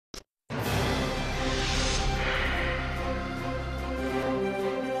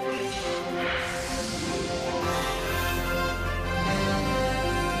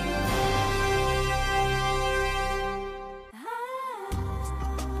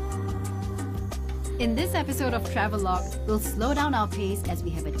In this episode of Travelogue, we'll slow down our pace as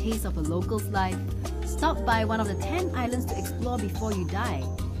we have a taste of a local's life, stop by one of the 10 islands to explore before you die,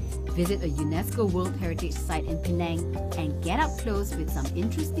 visit a UNESCO World Heritage Site in Penang, and get up close with some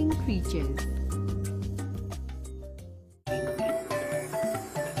interesting creatures.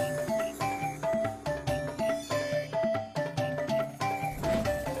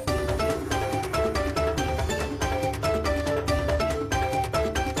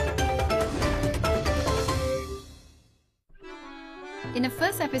 In the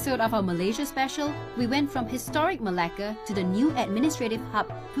first episode of our Malaysia special, we went from historic Malacca to the new administrative hub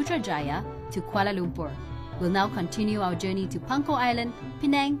Putrajaya to Kuala Lumpur. We'll now continue our journey to Pangkor Island,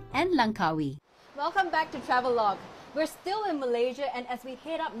 Penang and Langkawi. Welcome back to Travelogue. We're still in Malaysia, and as we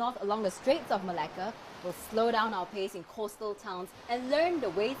head up north along the Straits of Malacca, we'll slow down our pace in coastal towns and learn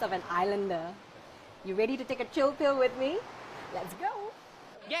the ways of an islander. You ready to take a chill pill with me? Let's go!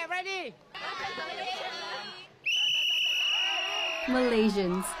 Get ready!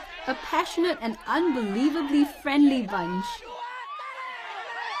 Malaysians, a passionate and unbelievably friendly bunch.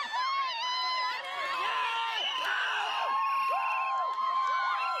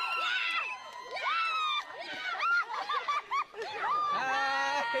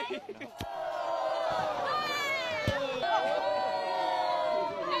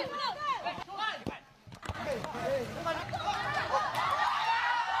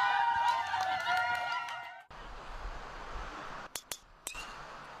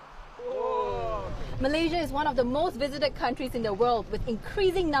 Malaysia is one of the most visited countries in the world with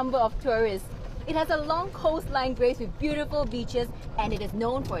increasing number of tourists. It has a long coastline graced with beautiful beaches, and it is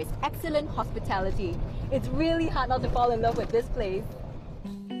known for its excellent hospitality. It's really hard not to fall in love with this place.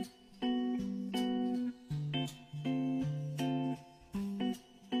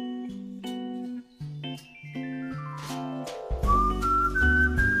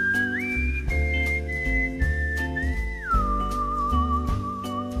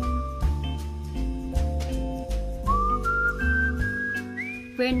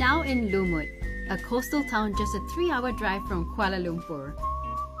 We're now in Lumut, a coastal town just a 3-hour drive from Kuala Lumpur.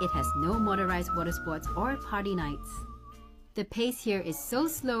 It has no motorized water sports or party nights. The pace here is so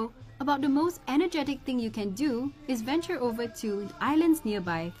slow, about the most energetic thing you can do is venture over to islands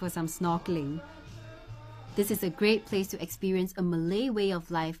nearby for some snorkeling. This is a great place to experience a Malay way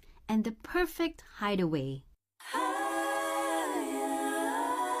of life and the perfect hideaway.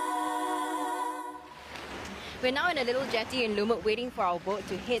 We're now in a little jetty in Lumut waiting for our boat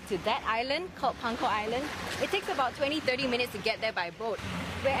to head to that island called Pangkor Island. It takes about 20-30 minutes to get there by boat.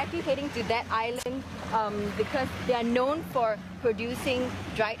 We're actually heading to that island because they are known for producing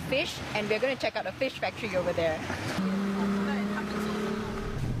dried fish, and we're going to check out a fish factory over there.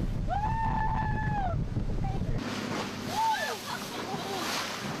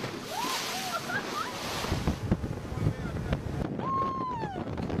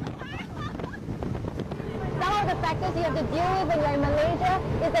 The factors you have to deal with when you're in Malaysia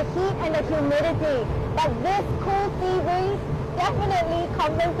is the heat and the humidity. But this cool sea breeze definitely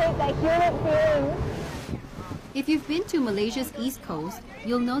compensates that humid feeling. If you've been to Malaysia's east coast,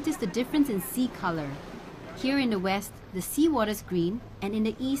 you'll notice the difference in sea color. Here in the west, the seawater's green, and in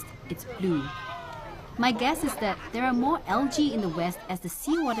the east, it's blue. My guess is that there are more algae in the west as the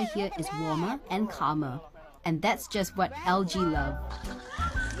seawater here is warmer and calmer. And that's just what algae love.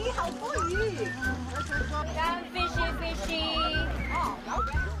 Fishy.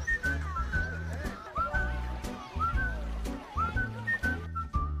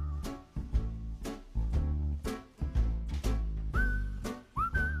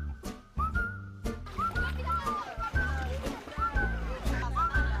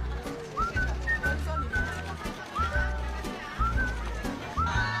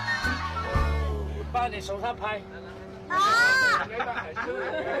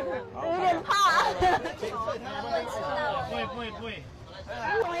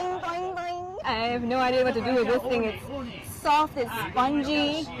 I have no idea what to do with this thing. It's soft, it's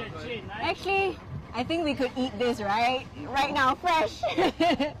spongy. Actually, I think we could eat this right now, fresh.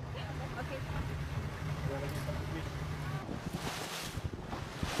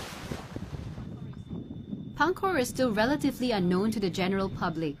 Pangkor is still relatively unknown to the general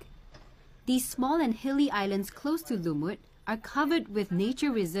public. These small and hilly islands close to Lumut are covered with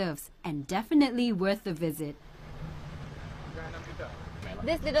nature reserves and definitely worth a visit.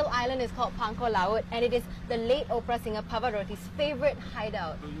 This little island is called Pangkor Laut, and it is the late opera singer Pavarotti's favorite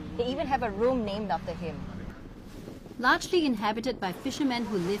hideout. They even have a room named after him. Largely inhabited by fishermen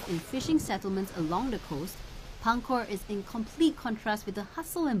who live in fishing settlements along the coast, Pangkor is in complete contrast with the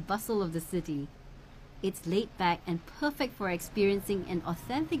hustle and bustle of the city. It's laid back and perfect for experiencing an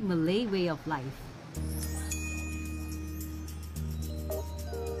authentic Malay way of life.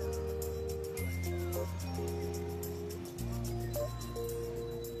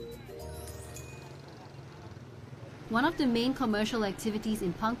 One of the main commercial activities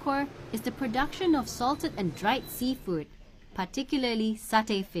in Pankor is the production of salted and dried seafood, particularly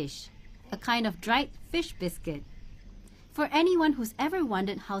satay fish, a kind of dried fish biscuit. For anyone who's ever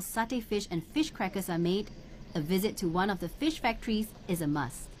wondered how satay fish and fish crackers are made, a visit to one of the fish factories is a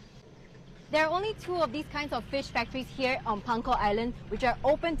must. There are only 2 of these kinds of fish factories here on Pankor Island which are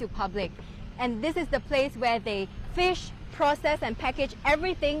open to public. And this is the place where they fish, process and package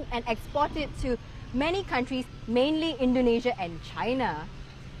everything and export it to many countries, mainly Indonesia and China.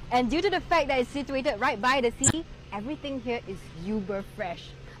 And due to the fact that it's situated right by the sea, everything here is uber fresh.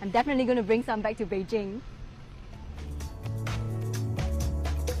 I'm definitely going to bring some back to Beijing.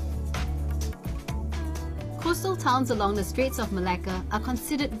 Coastal towns along the Straits of Malacca are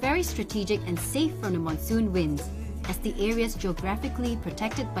considered very strategic and safe from the monsoon winds, as the area is geographically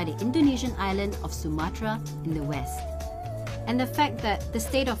protected by the Indonesian island of Sumatra in the west. And the fact that the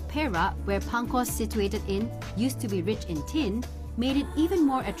state of Perak, where Pankor is situated in, used to be rich in tin, made it even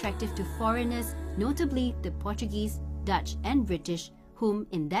more attractive to foreigners, notably the Portuguese, Dutch and British, whom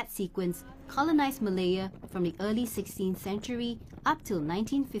in that sequence colonized Malaya from the early 16th century up till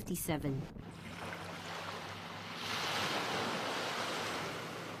 1957.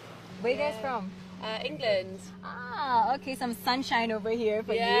 Where are you guys from? England. Ah, okay, some sunshine over here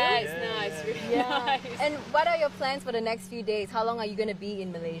for you. Yeah, it's nice, really nice. And what are your plans for the next few days? How long are you going to be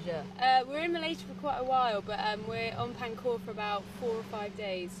in Malaysia? We're in Malaysia for quite a while, but we're on Pankor for about 4 or 5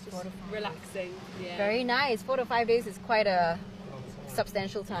 days, just relaxing. Yeah. Very nice. 4 to 5 days is quite a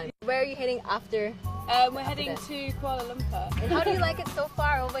substantial time. Where are you heading after? We're heading to Kuala Lumpur. And how do you like it so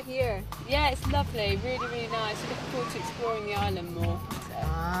far over here? Yeah, it's lovely, really, really nice. We're looking forward to exploring the island more.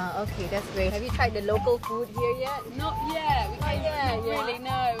 Ah, okay, that's great. Have you tried the local food here yet? Not yet. Not really,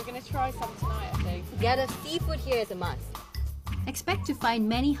 no. We're going to try some tonight, I think. Yeah, the seafood here is a must. Expect to find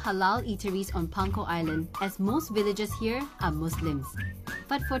many halal eateries on Pankor Island, as most villagers here are Muslims.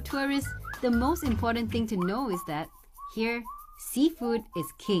 But for tourists, the most important thing to know is that here, seafood is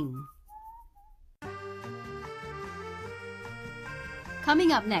king.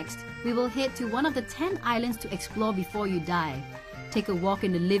 Coming up next, we will head to one of the 10 islands to explore before you die, take a walk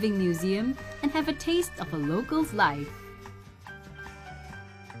in the living museum, and have a taste of a local's life.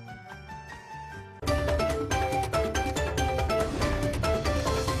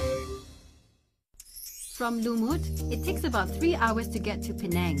 From Lumut, it takes about 3 hours to get to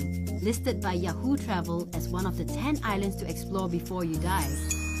Penang, listed by Yahoo Travel as one of the 10 islands to explore before you die.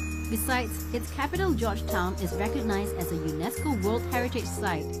 Besides, its capital Georgetown is recognized as a UNESCO World Heritage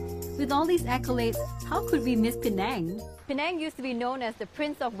Site. With all these accolades, how could we miss Penang? Penang used to be known as the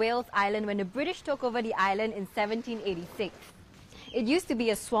Prince of Wales Island when the British took over the island in 1786. It used to be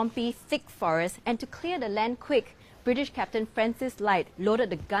a swampy, thick forest, and to clear the land quick, British Captain Francis Light loaded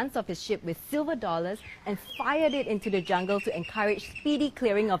the guns of his ship with silver dollars and fired it into the jungle to encourage speedy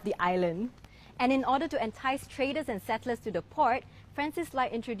clearing of the island. And in order to entice traders and settlers to the port, Francis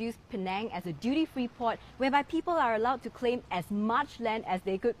Light introduced Penang as a duty-free port whereby people are allowed to claim as much land as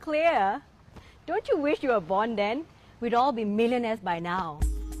they could clear. Don't you wish you were born then? We'd all be millionaires by now.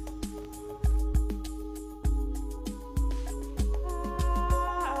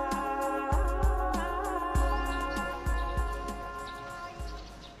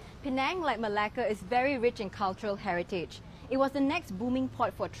 Penang, like Malacca, is very rich in cultural heritage. It was the next booming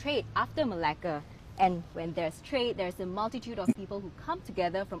port for trade after Malacca. And when there's trade, there's a multitude of people who come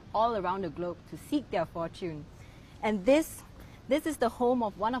together from all around the globe to seek their fortune. And this is the home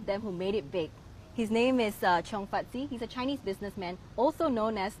of one of them who made it big. His name is Chong Fat Si. He's a Chinese businessman, also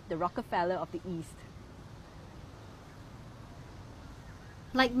known as the Rockefeller of the East.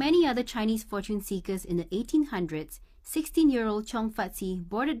 Like many other Chinese fortune seekers in the 1800s, 16-year-old Chong Fat Si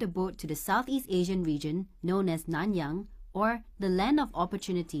boarded the boat to the Southeast Asian region known as Nanyang, or the Land of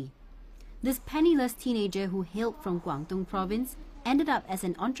Opportunity. This penniless teenager who hailed from Guangdong province ended up as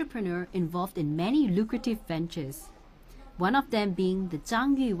an entrepreneur involved in many lucrative ventures. One of them being the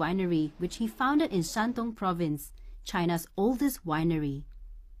Zhangyu Winery, which he founded in Shandong province, China's oldest winery.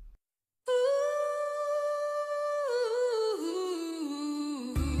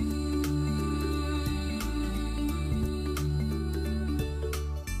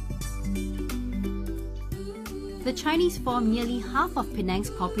 The Chinese form nearly half of Penang's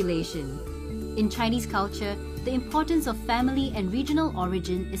population. In Chinese culture, the importance of family and regional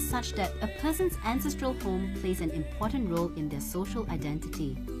origin is such that a person's ancestral home plays an important role in their social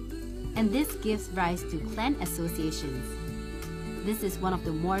identity. And this gives rise to clan associations. this is one of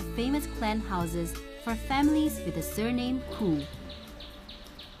the more famous clan houses for families with the surname Khoo.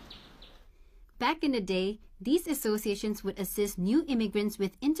 Back in the day, these associations would assist new immigrants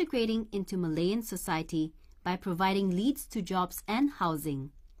with integrating into Malayan society by providing leads to jobs and housing.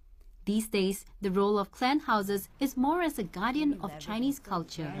 These days, the role of clan houses is more as a guardian of Chinese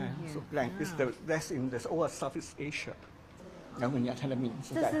culture. So clan is the best in the whole Southeast Asia. 然后它的名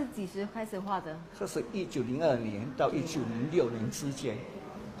字这是几时开始画的？这是1902年到1906年之间，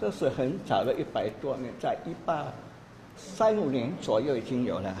这是很早的100多年，在1835年左右已经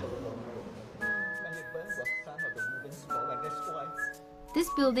有了。 This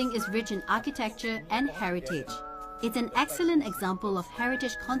building is rich in architecture and heritage. It's an excellent example of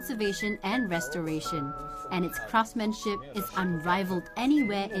heritage conservation and restoration, and its craftsmanship is unrivaled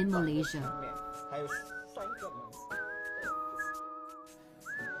anywhere in Malaysia.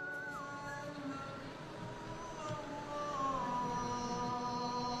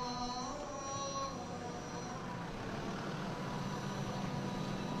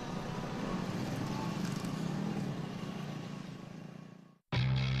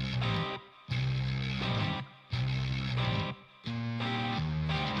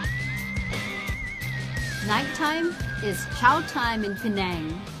 Nighttime is chow time in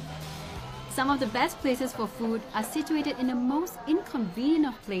Penang. Some of the best places for food are situated in the most inconvenient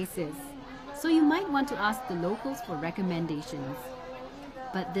of places, so you might want to ask the locals for recommendations.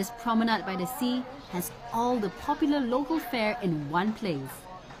 But this promenade by the sea has all the popular local fare in one place.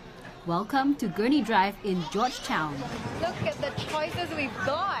 Welcome to Gurney Drive in Georgetown. Look at the choices we've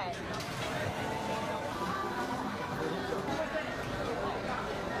got.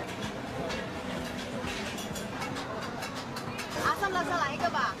 Awesome 乐车来一个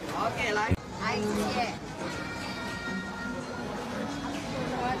吧。OK， 来。哎，谢谢。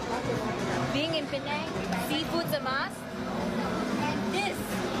Being in Penang, seafood's a must. And this is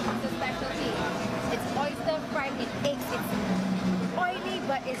the specialty. It's oyster fried in eggs. It's oily,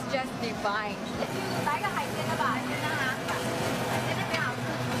 but it's just divine. 来一个海鲜的吧，海鲜的哈。海鲜的比较好吃。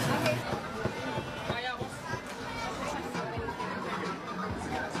OK。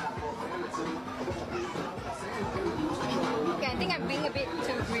Okay, I think I'm being a bit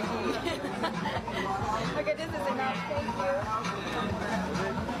too greedy. Okay, this is enough. Thank you.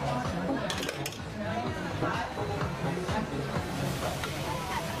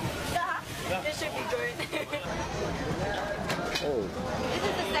 This should be good. Oh. This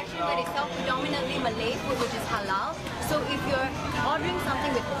is the section where they sell predominantly Malay food, which is halal. So if you're ordering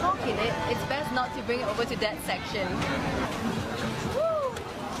something with pork in it, it's best not to bring it over to that section. Woo!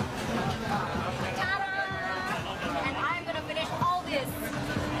 Ta-da! And I'm gonna finish all this.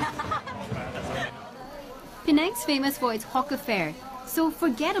 Penang's famous for its hawker fare, so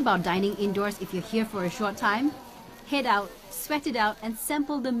forget about dining indoors if you're here for a short time. Head out, sweat it out, and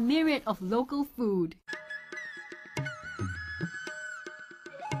sample the myriad of local food.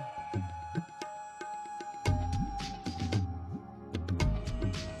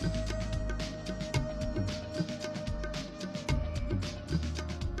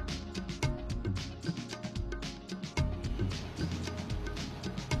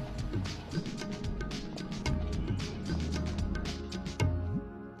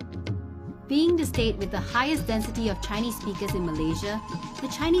 Being the state with the highest density of Chinese speakers in Malaysia, the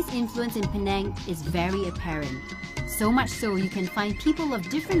Chinese influence in Penang is very apparent. So much so you can find people of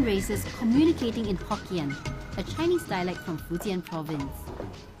different races communicating in Hokkien, a Chinese dialect from Fujian province.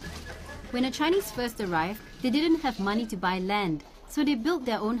 When the Chinese first arrived, they didn't have money to buy land, so they built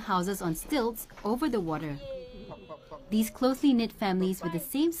their own houses on stilts over the water. These closely knit families with the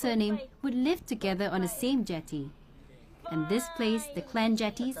same surname would live together on the same jetty. And this place, the Clan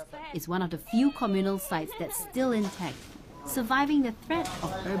Jetties, is one of the few communal sites that's still intact, surviving the threat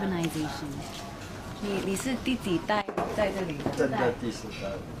of urbanization. 你是第几代在这里？真的第4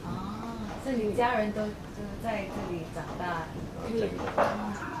代。是你家人都在这里长大。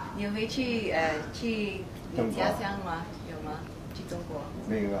你有回去去你家乡吗？有吗？去中国？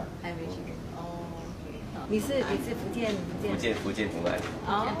没有啊。还没去。哦，你是福建福来的。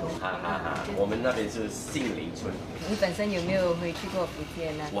哦。哈哈哈，我们那边是杏林村。你本身有没有回去过福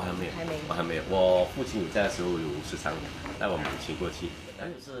建呢？我还没有。我父亲有在的时候有时常带我母亲过去，但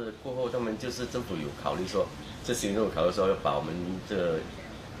是过后他们就是政府有考虑说，这行政有考虑说要把我们这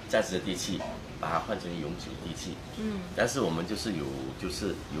价值的地契把它换成永久地契。但是我们就是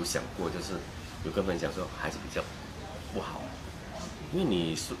有想过，就是有跟他们讲说还是比较不好，因为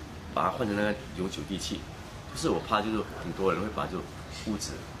你把它换成那个永久地契，就是我怕就是很多人会把这屋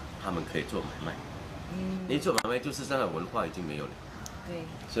子他们可以做买卖。你做买卖就是这样的文化已经没有了。对。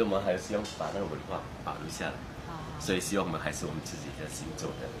所以我们还是要把那个文化保留下来。所以希望我们还是我们自己的行走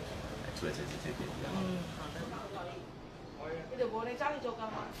的，除了这边比较好。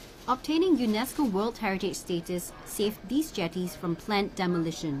Obtaining UNESCO World Heritage status saved these jetties from planned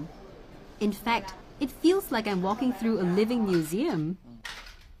demolition. In fact, it feels like I'm walking through a living museum.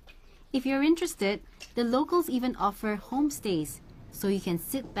 If you're interested, the locals even offer homestays, so you can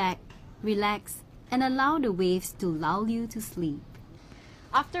sit back, relax, and allow the waves to lull you to sleep.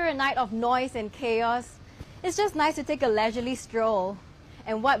 After a night of noise and chaos, it's just nice to take a leisurely stroll.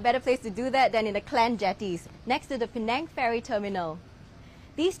 And what better place to do that than in the Klang jetties, next to the Penang ferry terminal.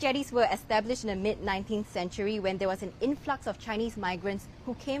 These jetties were established in the mid-19th century when there was an influx of Chinese migrants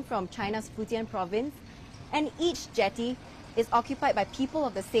who came from China's Fujian province, and each jetty is occupied by people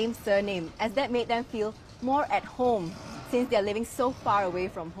of the same surname, as that made them feel more at home since they're living so far away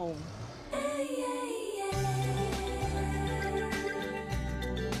from home.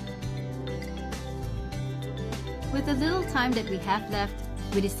 With the little time that we have left,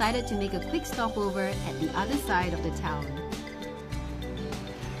 we decided to make a quick stopover at the other side of the town.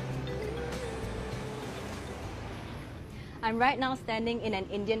 I'm right now standing in an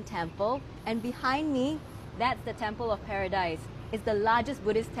Indian temple, and behind me, that's the Temple of Paradise. It's the largest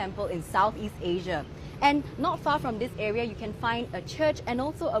Buddhist temple in Southeast Asia. And not far from this area, you can find a church and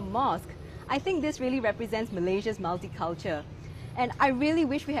also a mosque. I think this really represents Malaysia's multicultural. And I really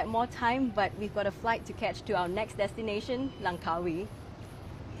wish we had more time, but we've got a flight to catch to our next destination, Langkawi.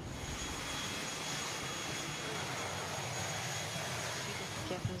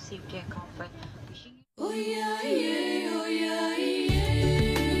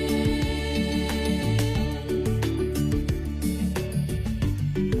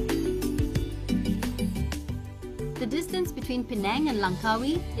 The distance between Penang and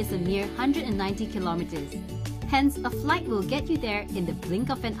Langkawi is a mere 190 kilometers. Hence, a flight will get you there in the blink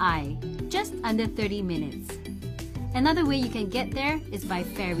of an eye, just under 30 minutes. Another way you can get there is by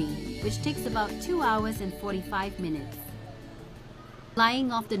ferry, which takes about 2 hours and 45 minutes.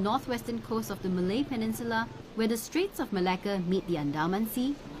 Lying off the northwestern coast of the Malay Peninsula, where the Straits of Malacca meet the Andaman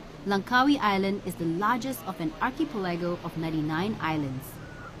Sea, Langkawi Island is the largest of an archipelago of 99 islands.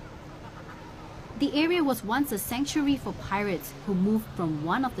 The area was once a sanctuary for pirates who moved from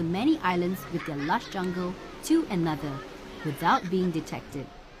one of the many islands with their lush jungle to another without being detected.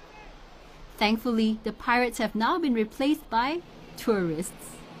 Thankfully, the pirates have now been replaced by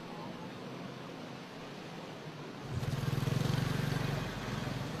tourists.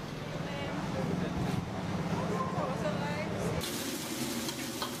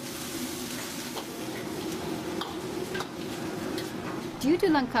 Due to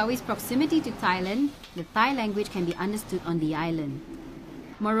Langkawi's proximity to Thailand, the Thai language can be understood on the island.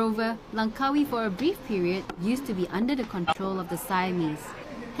 Moreover, Langkawi for a brief period used to be under the control of the Siamese.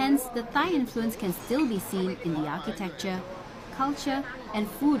 Hence, the Thai influence can still be seen in the architecture, culture, and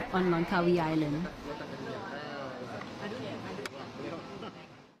food on Langkawi Island.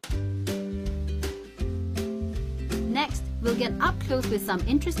 Next, we'll get up close with some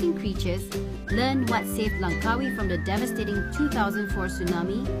interesting creatures, learn what saved Langkawi from the devastating 2004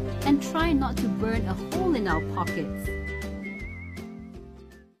 tsunami, and try not to burn a hole in our pockets.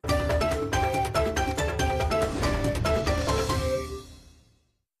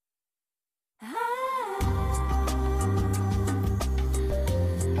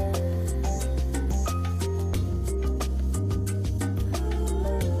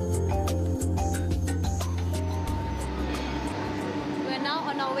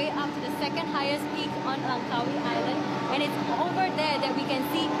 Second highest peak on Langkawi Island, and it's over there that we can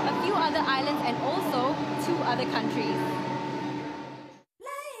see a few other islands and also 2 other countries.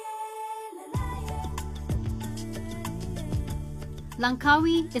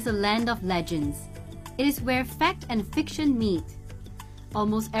 Langkawi is a land of legends. It is where fact and fiction meet.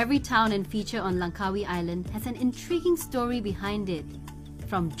 Almost every town and feature on Langkawi Island has an intriguing story behind it,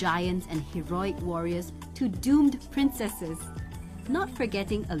 from giants and heroic warriors to doomed princesses. Not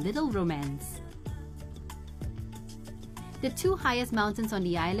forgetting a little romance. The 2 highest mountains on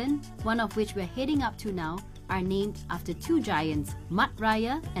the island, one of which we're heading up to now, are named after 2 giants, Mat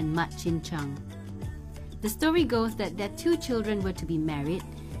Raya and Mat Chinchang. The story goes that their 2 children were to be married,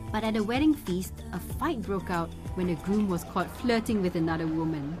 but at a wedding feast, a fight broke out when the groom was caught flirting with another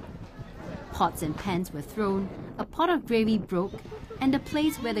woman. Pots and pans were thrown, a pot of gravy broke, and the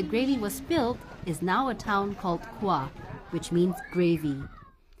place where the gravy was spilled is now a town called Kuah, which means gravy.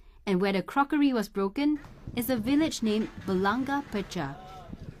 And where the crockery was broken is a village named Belanga Pecha.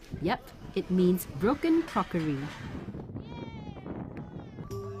 Yep, it means broken crockery.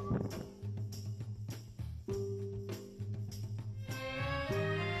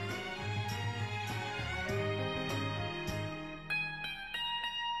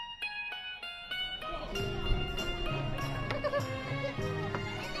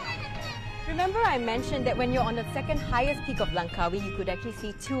 Remember I mentioned that when you're on the second highest peak of Langkawi, you could actually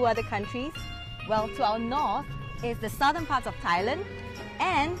see two other countries? Well, to our north is the southern parts of Thailand,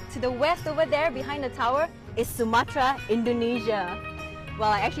 and to the west over there behind the tower is Sumatra, Indonesia. Well,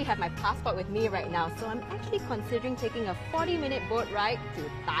 I actually have my passport with me right now, so I'm actually considering taking a 40-minute boat ride to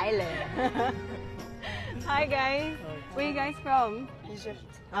Thailand. Hi guys, where are you guys from? Egypt.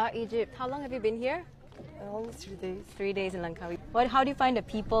 Egypt. How long have you been here? Only 3 days. 3 days in Langkawi. How do you find the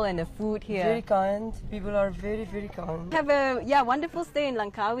people and the food here? Very kind. People are very, very kind. Have a wonderful stay in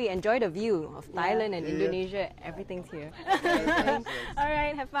Langkawi. Enjoy the view of Thailand and Indonesia. Everything's here. All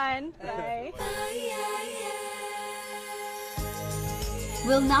right, have fun. Bye.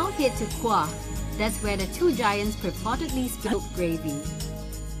 We'll now head to Kwa. That's where the two giants purportedly spilled gravy.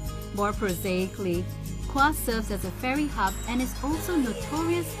 More prosaically, Kwa serves as a ferry hub and is also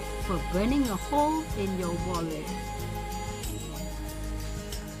notorious for burning a hole in your wallet.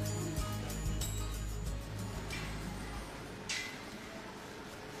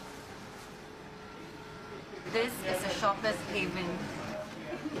 This is a shopper's haven.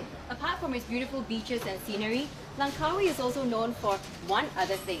 Apart from its beautiful beaches and scenery, Langkawi is also known for one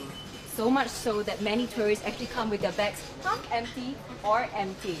other thing. So much so that many tourists actually come with their bags half empty or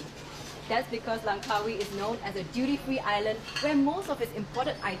empty. That's because Langkawi is known as a duty-free island where most of its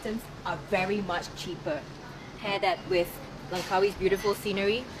imported items are very much cheaper. Pair that with Langkawi's beautiful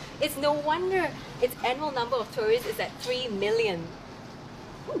scenery, it's no wonder its annual number of tourists is at 3 million.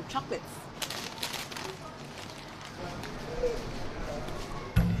 Ooh, chocolates.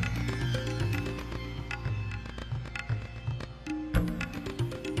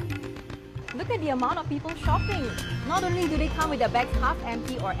 Look at the amount of people shopping. Not only do they come with their bags half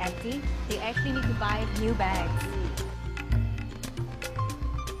empty or empty, they actually need to buy new bags.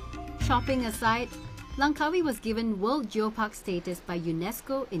 Shopping aside, Langkawi was given World Geopark status by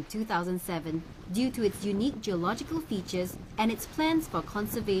UNESCO in 2007 due to its unique geological features and its plans for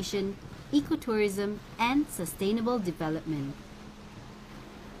conservation, ecotourism, and sustainable development.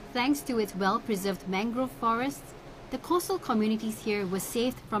 Thanks to its well-preserved mangrove forests, the coastal communities here were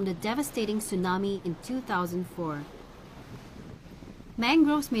saved from the devastating tsunami in 2004.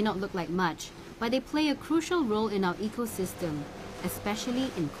 Mangroves may not look like much, but they play a crucial role in our ecosystem, especially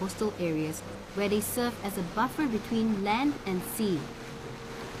in coastal areas where they serve as a buffer between land and sea.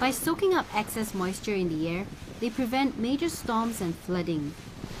 By soaking up excess moisture in the air, they prevent major storms and flooding.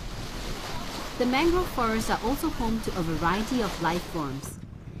 The mangrove forests are also home to a variety of life forms.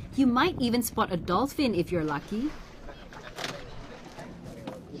 You might even spot a dolphin if you're lucky.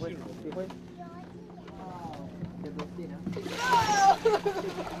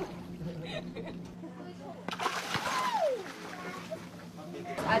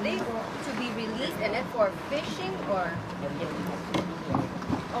 Are they to be released and then for fishing or?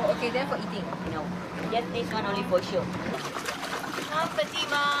 Oh, okay, then for eating. No, just this one only for show. Hi,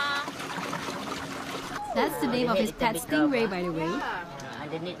 Fatima. That's the name of his pet stingray, by the way.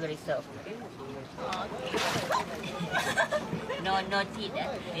 Underneath very soft. No teeth,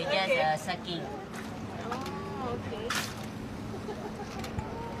 they just sucking. Oh, okay.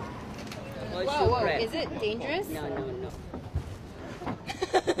 Or Wow, crab. is it dangerous? No.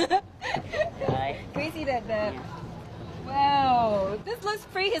 Can you see that? Wow, this looks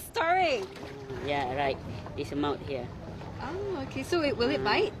prehistoric. Yeah, right. This mouth here. Oh, okay. So will it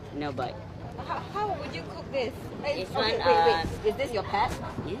bite? No bite. How would you cook this? This Okay, one, wait. Is this your pet?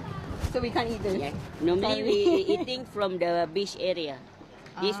 Yeah. So we can't eat this? Yeah. Normally Sorry. we eating from the beach area.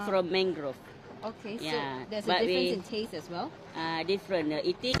 This from mangrove. Okay, so Yeah, there's a but difference in taste as well? Different.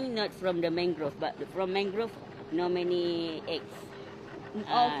 Eating not from the mangrove, but from mangrove, no many eggs.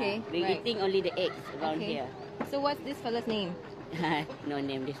 Okay, We right. eating only the eggs around Okay. here. So what's this fella's name? No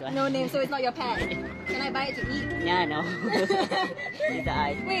name this one. No name, so it's not your pet. Can I buy it to eat? Yeah, no. It's the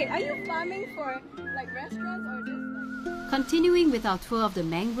eyes. Wait, are you farming for like restaurants or just like... Continuing with our tour of the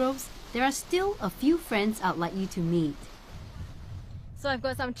mangroves, there are still a few friends I'd like you to meet. So I've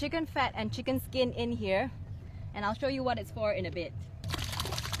got some chicken fat and chicken skin in here, and I'll show you what it's for in a bit.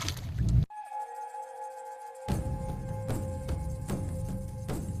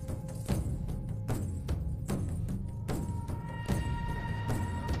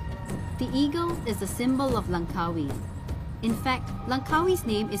 The eagle is the symbol of Langkawi. In fact, Langkawi's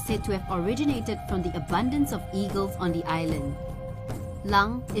name is said to have originated from the abundance of eagles on the island.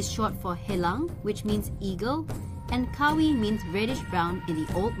 Lang is short for helang, which means eagle, and kawi means reddish-brown in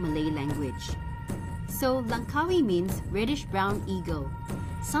the Old Malay language. So Langkawi means reddish-brown eagle,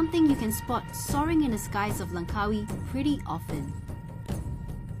 something you can spot soaring in the skies of Langkawi pretty often.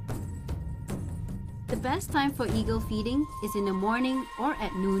 The best time for eagle feeding is in the morning or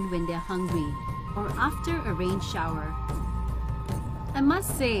at noon when they're hungry, or after a rain shower. I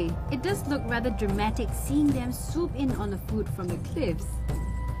must say, it does look rather dramatic seeing them swoop in on the food from the cliffs.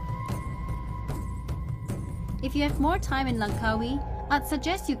 If you have more time in Langkawi, I'd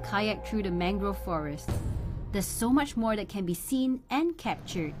suggest you kayak through the mangrove forest. There's so much more that can be seen and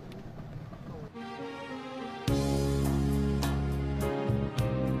captured.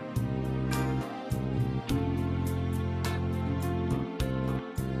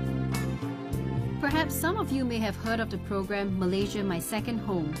 Perhaps some of you may have heard of the program Malaysia My Second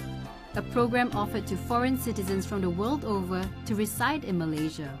Home, a program offered to foreign citizens from the world over to reside in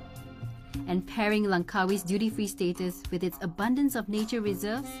Malaysia. And pairing Langkawi's duty-free status with its abundance of nature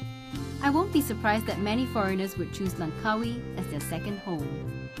reserves, I won't be surprised that many foreigners would choose Langkawi as their second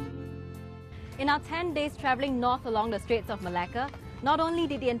home. In our 10 days travelling north along the Straits of Malacca, not only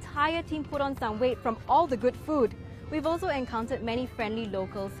did the entire team put on some weight from all the good food, we've also encountered many friendly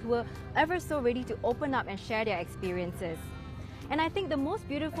locals who were ever so ready to open up and share their experiences. And I think the most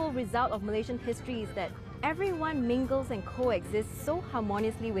beautiful result of Malaysian history is that everyone mingles and coexists so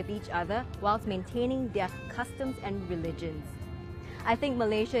harmoniously with each other whilst maintaining their customs and religions. I think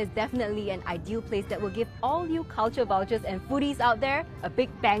Malaysia is definitely an ideal place that will give all you culture vultures and foodies out there a big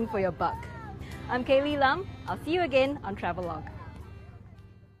bang for your buck. I'm Kaylee Lam. I'll see you again on Travelogue.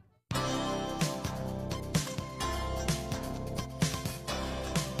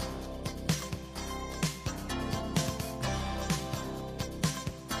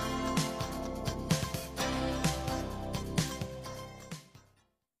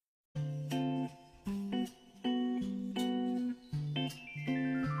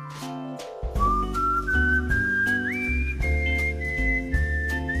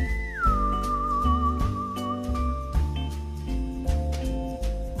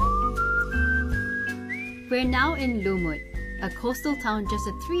 We're now in Lumut, a coastal town just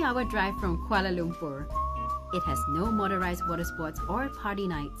a 3-hour drive from Kuala Lumpur. It has no motorized water sports or party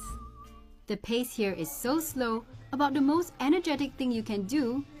nights. The pace here is so slow, about the most energetic thing you can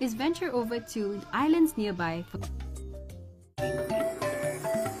do is venture over to islands nearby.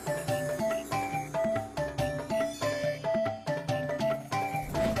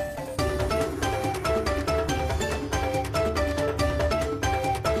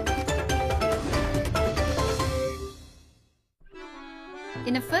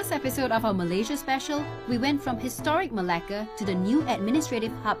 In the first episode of our Malaysia special, we went from historic Malacca to the new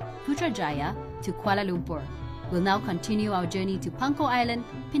administrative hub Putrajaya to Kuala Lumpur. We'll now continue our journey to Pangkor Island,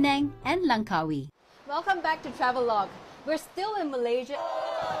 Penang and Langkawi. Welcome back to Travelogue. We're still in Malaysia.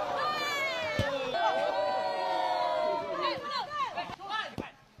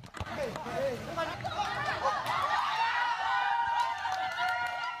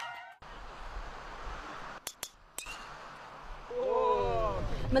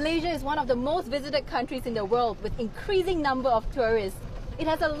 Malaysia is one of the most visited countries in the world with increasing number of tourists. It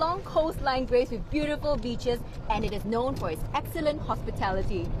has a long coastline graced with beautiful beaches and it is known for its excellent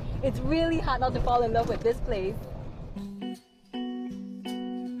hospitality. It's really hard not to fall in love with this place.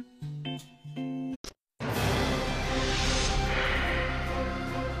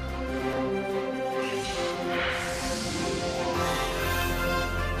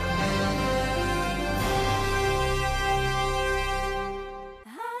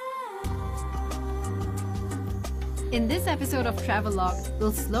 In this episode of Travelogue,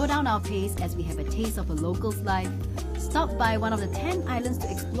 we'll slow down our pace as we have a taste of a local's life, stop by one of the 10 islands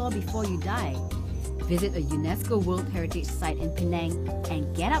to explore before you die, visit a UNESCO World Heritage Site in Penang,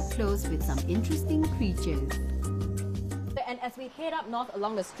 and get up close with some interesting creatures. And as we head up north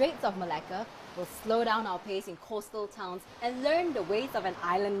along the Straits of Malacca, we'll slow down our pace in coastal towns and learn the ways of an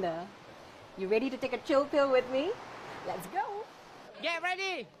islander. You ready to take a chill pill with me? Let's go! Get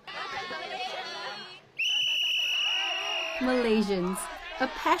ready! Malaysians, a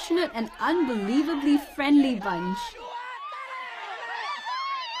passionate and unbelievably friendly bunch.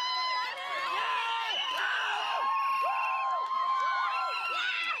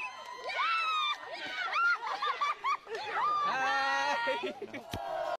 Hi!